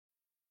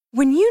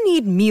When you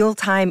need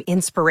mealtime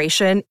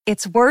inspiration,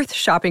 it's worth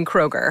shopping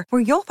Kroger,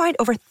 where you'll find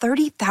over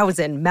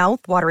 30,000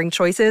 mouth-watering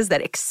choices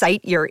that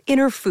excite your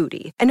inner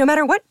foodie. And no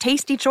matter what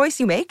tasty choice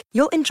you make,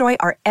 you'll enjoy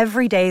our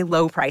everyday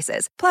low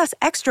prices, plus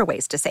extra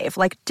ways to save,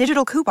 like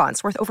digital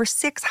coupons worth over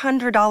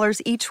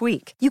 $600 each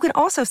week. You can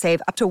also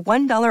save up to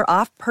 $1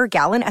 off per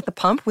gallon at the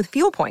pump with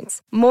fuel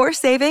points. More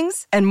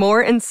savings and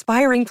more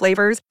inspiring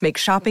flavors make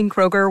shopping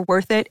Kroger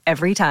worth it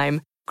every time.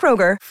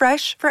 Kroger,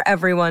 fresh for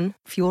everyone.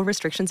 Fuel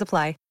restrictions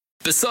apply.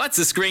 Besides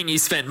the screen you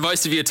spent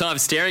most of your time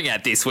staring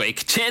at this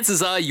week,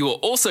 chances are you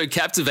were also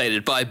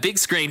captivated by a big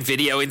screen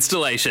video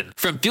installation.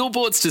 From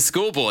billboards to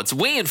scoreboards,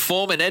 we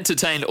inform and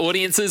entertain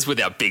audiences with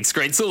our big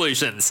screen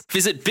solutions.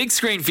 Visit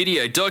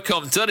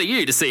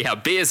bigscreenvideo.com.au to see how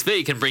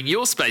BSV can bring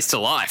your space to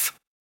life.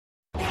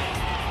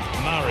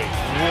 Murray,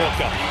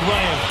 Walker,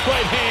 Graham,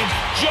 great hands,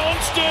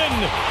 Johnston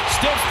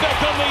steps back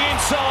on the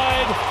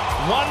inside,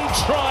 one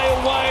try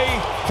away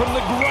from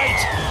the great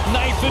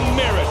Nathan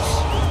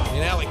Merritts.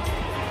 In Alec.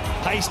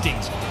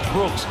 Hastings,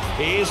 Brooks,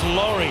 here's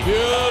Laurie.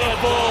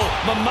 Beautiful.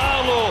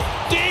 Mamalu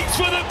digs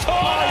for the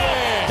corner. Oh,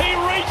 yeah. He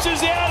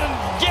reaches out and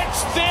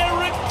gets there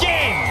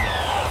again.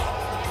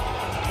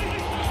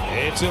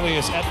 It's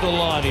Ilias at the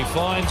line. He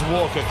finds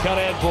Walker.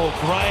 Cut out ball.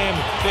 Graham.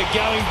 They're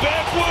going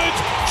backwards.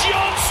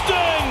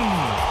 Johnston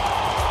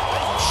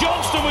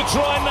with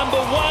try number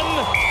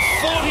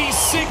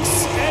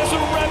 146 as a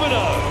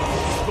Rabbitoh.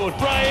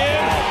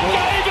 Graham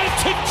gave it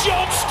to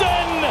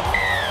Johnston.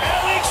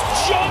 Alex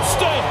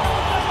Johnston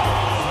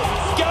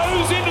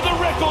goes into the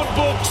record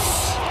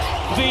books,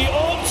 the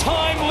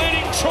all-time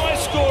leading try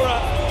scorer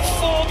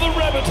for the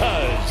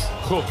Rabbitohs.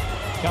 Cook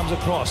comes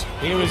across.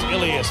 Here is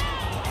Ilias.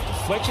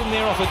 Deflection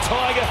there off a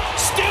Tiger.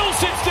 Still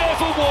sits there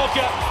for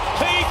Walker.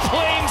 He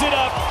cleans it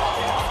up.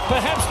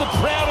 Perhaps the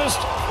proudest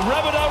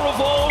Rabbitoh of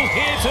all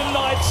here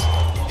tonight.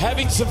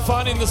 Having some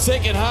fun in the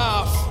second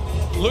half.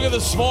 Look at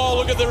the smile,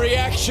 look at the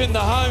reaction. The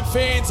home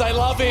fans, they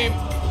love him.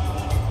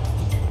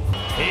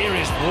 Here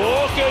is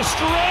Walker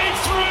straight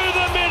through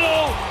the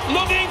middle,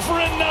 looking for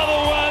another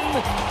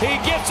one. He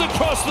gets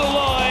across the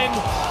line.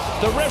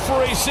 The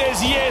referee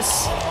says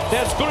yes,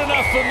 that's good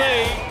enough for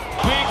me.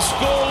 Big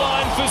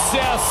scoreline for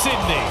South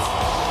Sydney.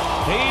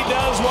 He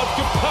does what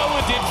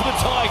Kapoa did for the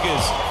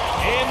Tigers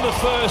in the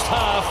first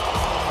half,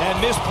 and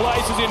this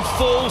place is in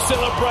full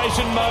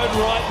celebration mode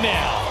right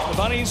now. The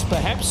Bunnies,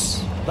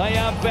 perhaps, they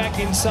are back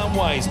in some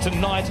ways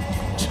tonight.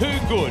 Too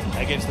good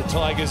against the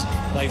Tigers.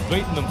 They've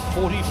beaten them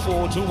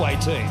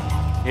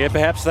 44-18. Yeah,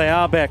 perhaps they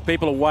are back.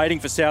 People are waiting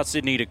for South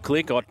Sydney to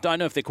click. I don't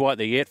know if they're quite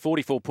there yet.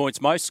 44 points,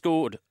 most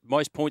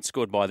points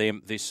scored by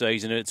them this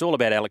season. And it's all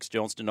about Alex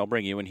Johnston. I'll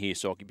bring you in here,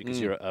 Socky,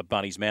 because you're a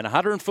Bunnies man.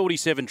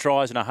 147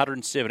 tries and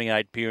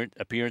 178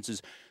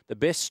 appearances. The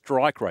best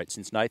strike rate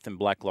since Nathan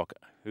Blacklock,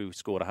 who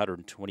scored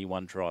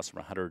 121 tries from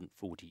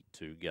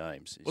 142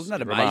 games. Wasn't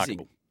that amazing?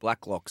 Remarkable.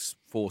 Blacklock's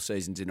 4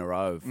 seasons in a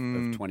row of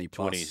 20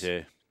 plus. 20s,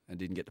 yeah. And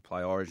didn't get to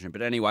play Origin.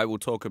 But anyway, we'll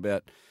talk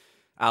about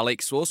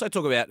Alex. We'll also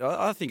talk about,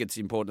 I think it's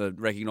important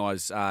to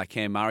recognise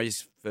Cam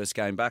Murray's first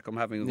game back. I'm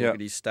having a look at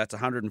his stats,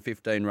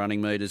 115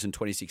 running metres and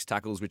 26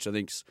 tackles, which I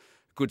think's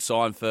a good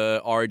sign for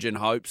Origin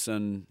hopes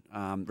and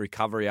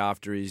recovery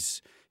after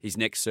his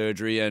neck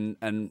surgery. And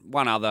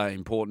one other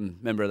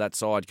important member of that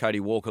side, Cody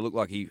Walker, looked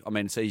like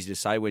it's easy to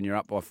say when you're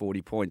up by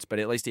 40 points, but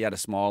at least he had a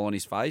smile on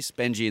his face.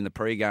 Benji in the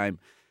pre-game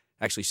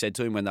actually said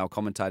to him when they were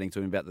commentating to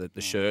him about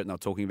the shirt and they were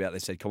talking about, they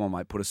said, come on,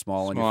 mate, put a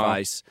smile on your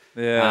face.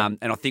 Yeah.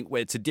 And I think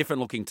it's a different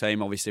looking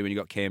team, obviously, when you've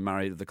got Cam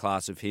Murray, the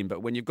class of him.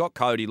 But when you've got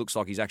Cody, looks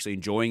like he's actually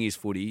enjoying his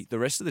footy. The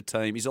rest of the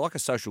team, he's like a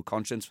social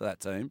conscience for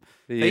that team.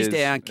 He's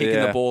down,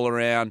 kicking the ball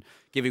around,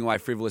 giving away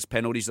frivolous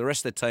penalties. The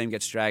rest of the team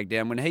gets dragged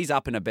down. When he's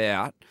up and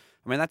about,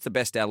 that's the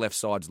best our left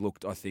side's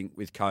looked, I think,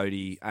 with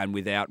Cody and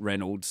without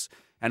Reynolds.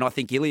 And I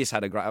think Ilias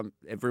had a great...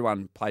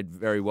 everyone played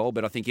very well,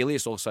 but I think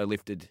Ilias also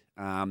lifted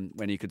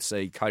when you could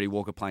see Cody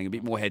Walker playing a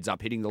bit more heads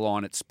up, hitting the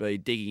line at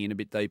speed, digging in a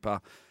bit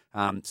deeper.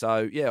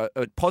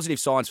 Positive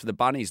signs for the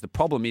Bunnies. The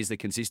problem is the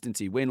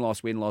consistency. Win,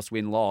 loss, win, loss,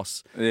 win,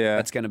 loss. Yeah.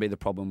 That's going to be the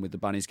problem with the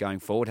Bunnies going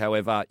forward.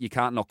 However, you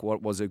can't knock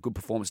what was a good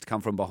performance to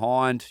come from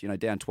behind,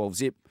 down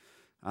 12-zip.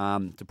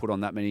 To put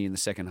on that many in the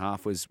second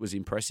half was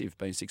impressive,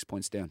 being 6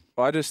 points down.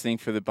 I just think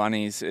for the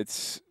Bunnies,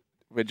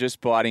 we're just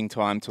biding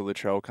time till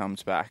Latrell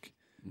comes back.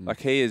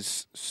 Like, he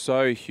is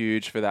so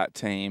huge for that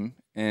team.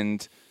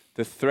 And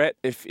the threat,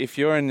 if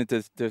you're in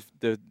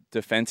the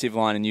defensive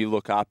line and you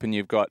look up and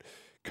you've got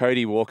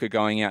Cody Walker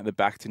going out the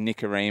back to Nick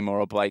Kareem or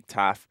a Blake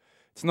Taff,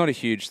 it's not a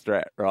huge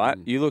threat, right?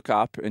 You look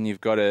up and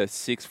you've got a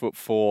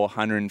 6'4",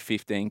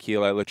 115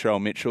 kilo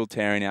Latrell Mitchell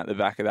tearing out the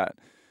back of that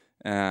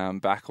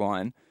back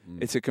line.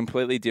 It's a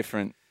completely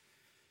different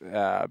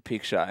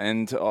picture.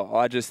 And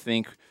I just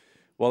think,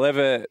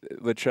 whenever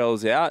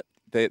Latrell's out,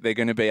 they're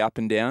going to be up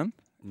and down.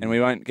 And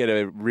we won't get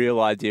a real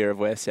idea of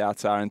where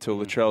Souths are until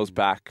Latrell's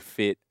back,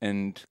 fit,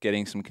 and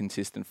getting some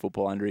consistent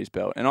football under his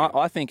belt. And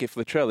I think if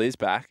Latrell is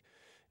back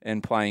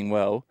and playing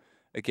well,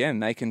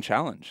 again, they can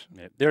challenge.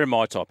 Yeah, they're in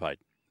my top 8.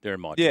 They're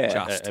in my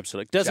top 8.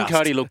 Absolutely. Doesn't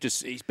Cody look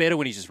he's better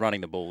when he's just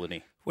running the ball, isn't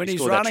he? When he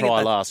he's scored running that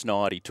try last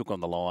night, he took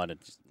on the line and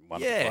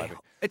wonderful player.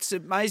 It's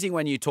amazing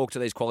when you talk to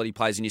these quality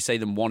players and you see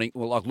them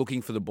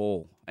looking for the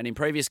ball. And in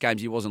previous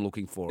games, he wasn't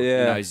looking for it.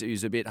 Yeah. He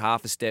was a bit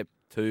half a step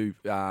too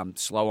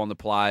slow on the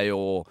play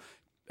or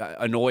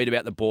annoyed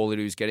about the ball that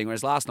he was getting.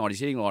 Whereas last night, he's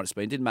hitting light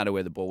speed. Didn't matter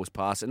where the ball was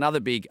passed. Another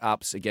big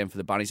ups again for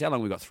the Bunnies. How long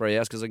have we got? 3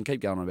 hours? Because I can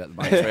keep going on about the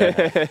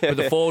Bunnies. But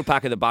the forward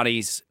pack of the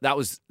Bunnies, that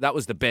was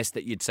the best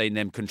that you'd seen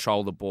them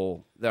control the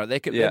ball.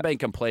 They've been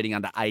completing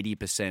under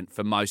 80%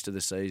 for most of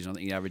the season. I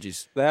think the average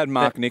is... They had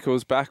Mark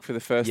Nichols back for the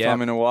first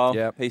time in a while.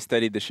 Yep. He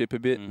steadied the ship a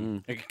bit.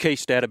 A key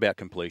stat about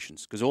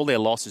completions, because all their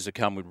losses have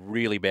come with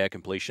really bad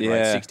completion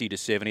rates, 60 to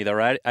 70. They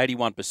were at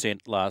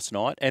 81% last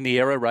night. And the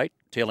error rate,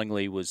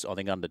 tellingly, was, I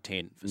think, under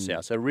 10 for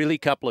South. So really a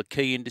couple of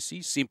key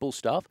indices, simple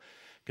stuff.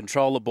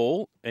 Control the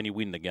ball and you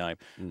win the game.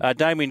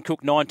 Damien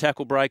Cook, 9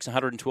 tackle breaks,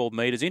 112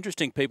 metres.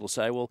 Interesting, people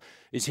say, well,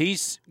 is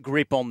his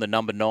grip on the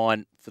number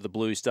 9 for the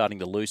Blues starting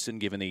to loosen,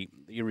 given the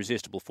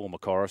irresistible form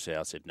of Coruscant?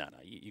 I said, no,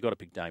 you got to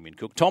pick Damien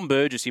Cook. Tom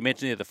Burgess, you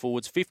mentioned there, the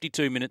forwards,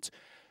 52 minutes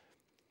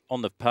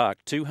on the park,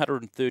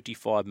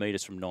 235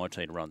 metres from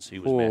 19 runs. He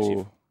was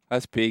massive.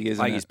 That's big, isn't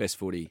playing it? his best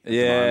footy.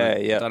 Yeah.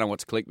 I don't know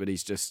what's clicked, but he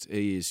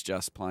is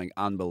just playing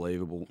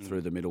unbelievable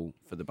through the middle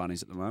for the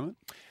Bunnies at the moment.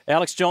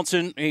 Alex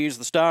Johnson, he's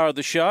the star of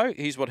the show.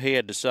 Here's what he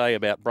had to say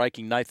about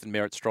breaking Nathan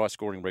Merritt's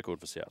try-scoring record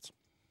for Souths.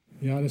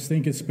 Yeah, I just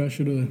think it's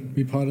special to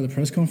be part of the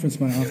press conference,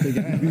 mate, after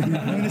the game.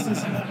 I mean, this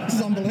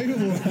is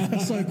unbelievable.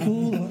 It's so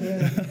cool.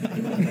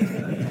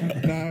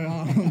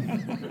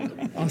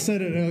 I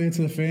said it earlier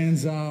to the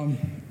fans.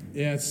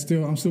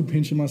 I'm still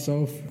pinching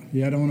myself.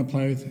 I don't want to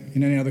play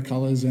in any other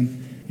colours,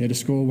 and to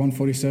score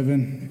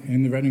 147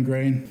 in the red and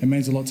green, it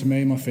means a lot to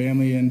me and my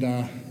family, and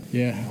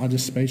I'm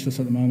just speechless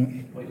at the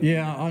moment.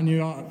 Yeah, I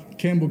knew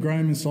Campbell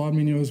Graham inside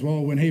me knew as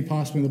well. When he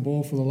passed me the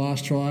ball for the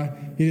last try,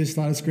 he just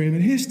started screaming,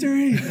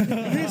 "History!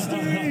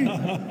 History!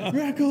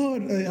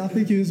 Record!" I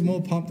think he was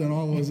more pumped than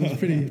I was. It was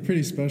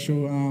pretty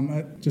special.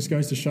 It just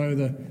goes to show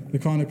the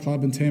kind of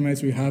club and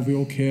teammates we have. We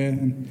all care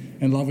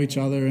and love each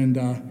other, and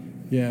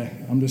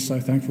I'm just so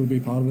thankful to be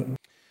part of it.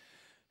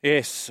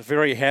 Yes,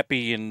 very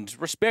happy and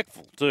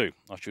respectful too.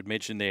 I should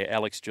mention there,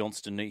 Alex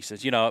Johnston. He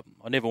says, I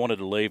never wanted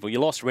to leave. Well, you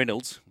lost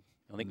Reynolds.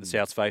 I think the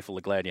South's faithful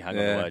are glad you hung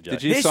on the way, Joe.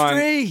 Did you sign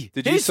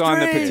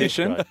the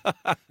petition?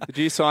 Did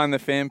you sign the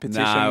fan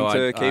petition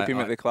to keep him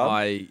at the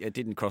club? It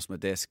didn't cross my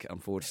desk,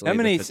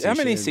 unfortunately. How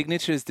many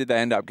signatures did they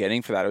end up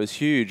getting for that? It was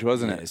huge,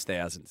 wasn't it? It's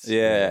thousands.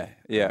 Yeah.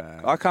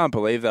 I can't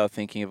believe they were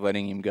thinking of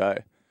letting him go.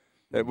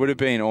 It would have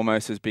been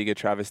almost as big a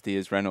travesty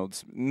as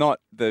Reynolds. Not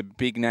the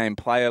big name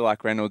player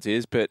like Reynolds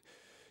is, but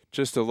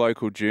just a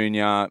local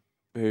junior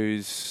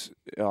who's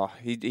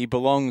he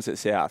belongs at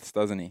Souths,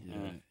 doesn't he?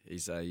 Yeah.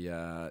 He's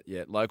a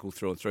local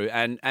through and through,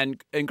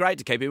 and great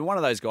to keep him. One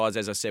of those guys,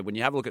 as I said, when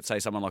you have a look at, say,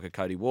 someone like a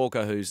Cody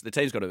Walker, who's the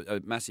team's got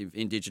a massive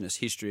Indigenous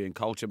history and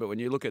culture, but when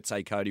you look at,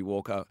 say, Cody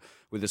Walker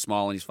with a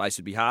smile on his face,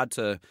 it'd be hard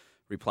to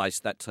replace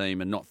that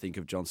team and not think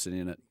of Johnson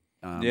in it.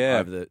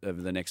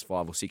 Over the next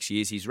 5 or 6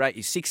 years, he's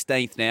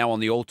 16th now on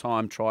the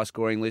all-time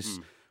try-scoring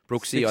list.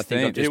 Brooksy, 16th. I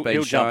think,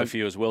 he'll jump a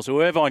few as well. So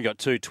Irvine got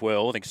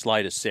 212. I think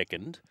Slater's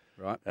second.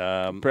 Right.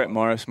 Brett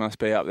Morris must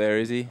be up there,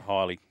 is he?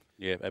 Highly.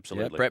 Yeah,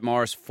 absolutely. Yeah, Brett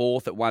Morris,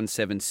 4th at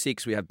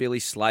 176. We have Billy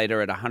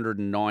Slater at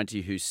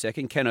 190, who's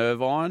second. Ken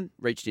Irvine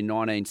reached in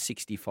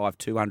 1965,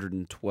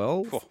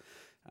 212.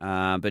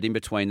 But in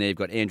between there, you've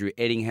got Andrew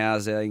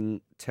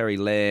Eddinghausen, Terry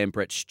Lamb,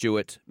 Brett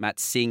Stewart, Matt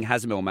Singh,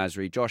 Hazem El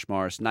Masri, Josh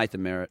Morris,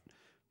 Nathan Merritt,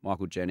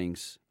 Michael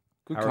Jennings.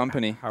 Good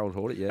company. Harold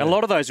Horditt, yeah. And a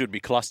lot of those would be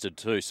clustered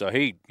too. So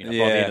he, by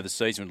the end of the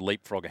season, would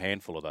leapfrog a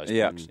handful of those.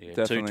 Blokes.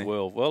 Definitely.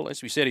 212. Well,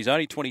 as we said, he's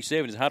only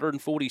 27. He's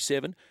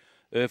 147.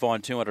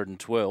 Irvine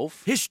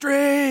 212.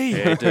 History!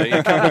 Yeah,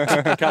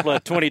 a couple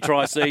of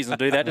 20-try seasons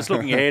do that. Just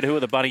looking ahead, who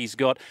are the Bunnies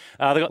got?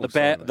 They've got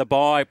the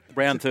bye,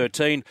 round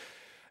 13.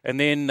 And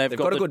then they've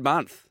got a good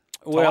month.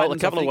 Well,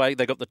 Titans, a couple of ways.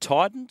 They've got the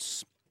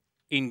Titans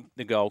in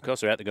the Gold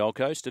Coast, or at the Gold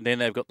Coast, and then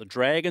they've got the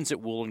Dragons at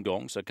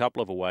Wollongong, so a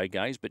couple of away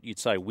games, but you'd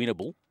say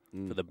winnable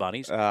for the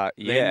Bunnies. Then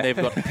they've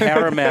got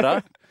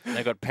Parramatta.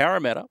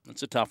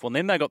 That's a tough one.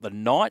 Then they've got the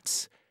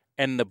Knights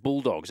and the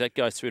Bulldogs. That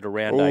goes through to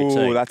round 18.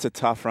 Oh, that's a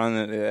tough run.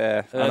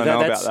 Yeah, I don't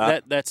know about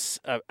that. That's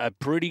a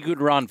pretty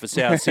good run for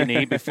South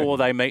Sydney before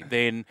they meet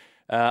then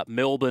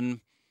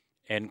Melbourne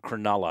and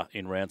Cronulla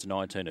in rounds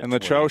 19 and 20. And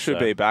Latrell should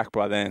be back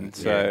by then.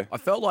 So I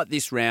felt like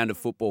this round of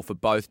football for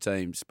both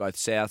teams, both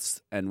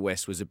Souths and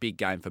West, was a big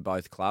game for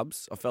both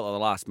clubs. I felt like the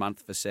last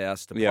month for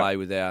Souths to play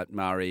without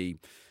Murray,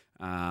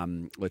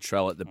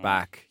 Latrell at the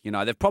back.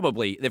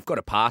 They've got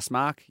a pass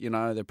mark.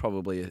 They're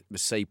probably a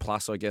C+,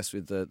 I guess,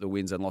 with the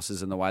wins and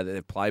losses and the way that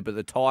they've played. But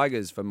the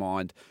Tigers, for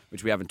mind,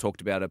 which we haven't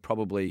talked about, are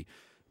probably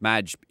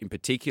Madge in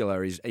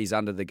particular is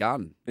under the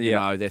gun.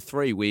 They're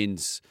 3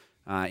 wins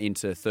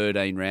into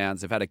 13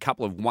 rounds. They've had a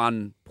couple of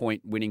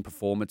 1-point winning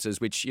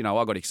performances, which I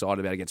got excited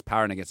about against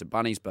Parra and against the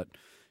Bunnies. But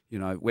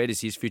where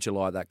does his future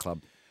lie at that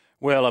club?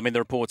 Well, the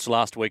reports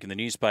last week in the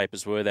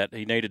newspapers were that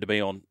he needed to be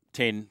on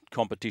 10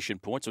 competition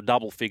points, or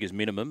double figures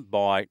minimum,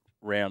 by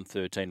round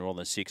 13 rather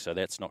than 6, so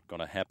that's not going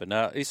to happen.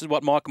 This is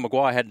what Michael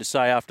Maguire had to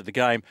say after the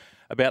game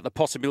about the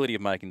possibility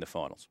of making the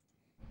finals.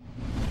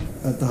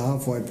 at the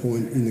halfway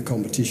point in the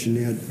competition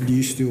now, do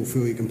you still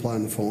feel you can play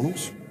in the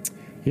finals?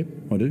 Yep,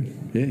 I do,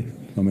 yeah.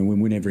 I mean, we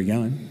win every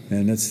game,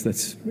 and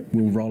that's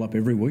we'll roll up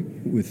every week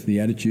with the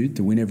attitude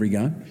to win every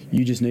game.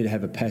 You just need to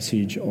have a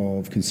passage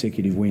of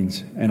consecutive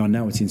wins, and I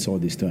know it's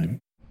inside this team.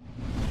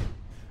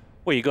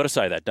 Well, you've got to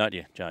say that, don't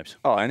you, James?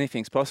 Oh,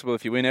 anything's possible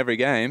if you win every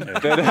game.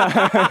 But,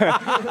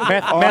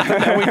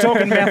 are we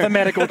talking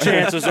mathematical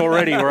chances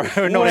already? We're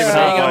not even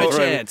halfway through.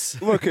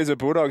 Chance. Look, as a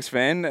Bulldogs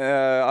fan,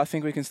 I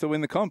think we can still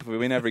win the comp if we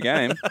win every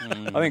game.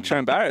 I think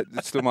Shane Barrett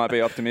still might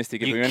be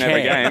optimistic if we win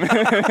every game.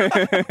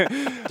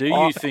 Do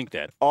you think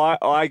that?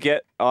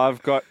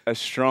 I've got a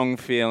strong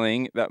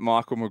feeling that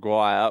Michael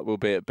Maguire will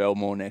be at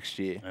Belmore next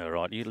year. All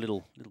right, you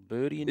little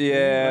birdie.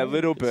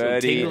 Little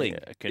birdie.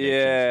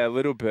 Yeah,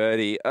 little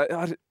birdie.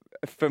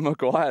 For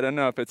Maguire, I don't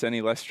know if it's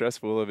any less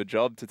stressful of a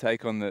job to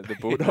take on the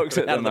Bulldogs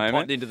at the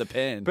moment. Into the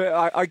pan.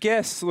 But I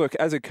guess, look,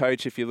 as a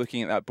coach, if you're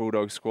looking at that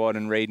Bulldogs squad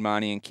and Reid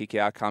Marnie and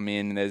Kikau come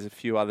in, and there's a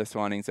few other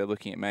signings they're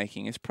looking at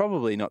making, it's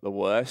probably not the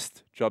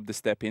worst job to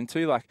step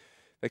into. Like,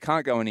 they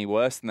can't go any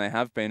worse than they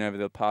have been over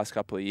the past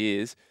couple of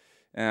years.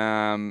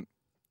 I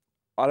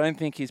don't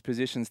think his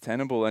position's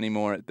tenable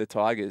anymore at the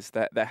Tigers.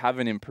 They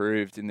haven't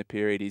improved in the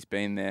period he's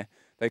been there.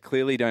 They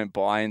clearly don't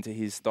buy into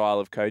his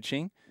style of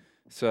coaching.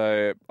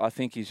 So I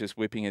think he's just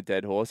whipping a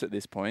dead horse at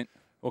this point.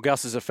 Well,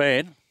 Gus is a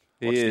fan.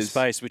 Watch this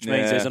space, which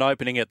means there's an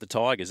opening at the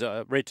Tigers.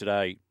 I read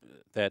today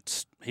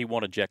that he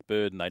wanted Jack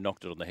Bird and they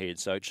knocked it on the head.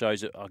 So it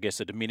shows, I guess,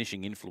 a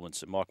diminishing influence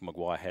that Michael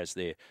Maguire has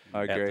there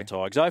at the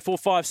Tigers.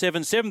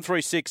 0457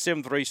 736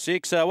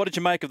 736. What did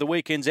you make of the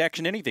weekend's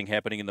action? Anything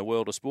happening in the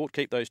world of sport?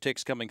 Keep those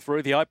texts coming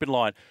through. The open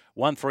line,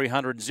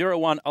 1300 01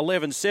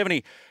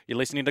 1170. You're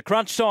listening to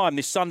Crunch Time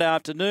this Sunday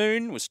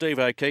afternoon with Steve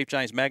O'Keefe,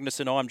 James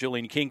Magnuson. I'm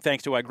Julian King.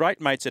 Thanks to our great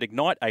mates at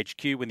Ignite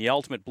HQ in the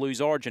ultimate Blues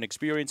Origin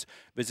experience.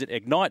 Visit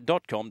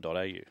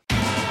ignite.com.au.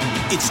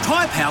 It's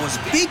Tyre Power's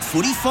Big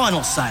Footy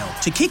Final Sale.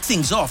 To kick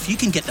things off, you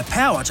can get the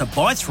power to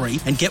buy 3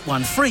 and get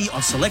 1 free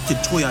on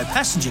selected Toyo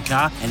passenger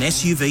car and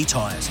SUV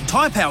tyres.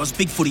 Tyre Power's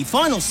Big Footy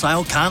Final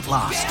Sale can't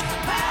last.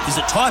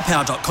 Visit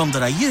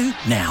tyrepower.com.au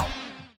now.